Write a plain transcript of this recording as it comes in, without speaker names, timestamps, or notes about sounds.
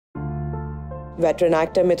Veteran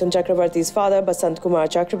actor Mithun Chakraborty's father, Kumar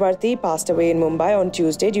Chakraborty, passed away in Mumbai on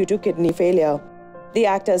Tuesday due to kidney failure. The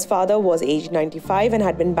actor's father was aged 95 and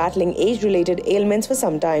had been battling age-related ailments for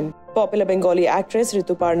some time. Popular Bengali actress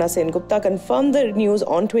Rituparna Sengupta confirmed the news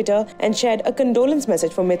on Twitter and shared a condolence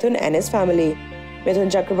message for Mithun and his family. Mithun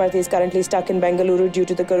Chakraborty is currently stuck in Bengaluru due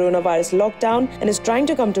to the coronavirus lockdown and is trying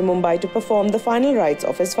to come to Mumbai to perform the final rites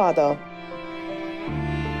of his father.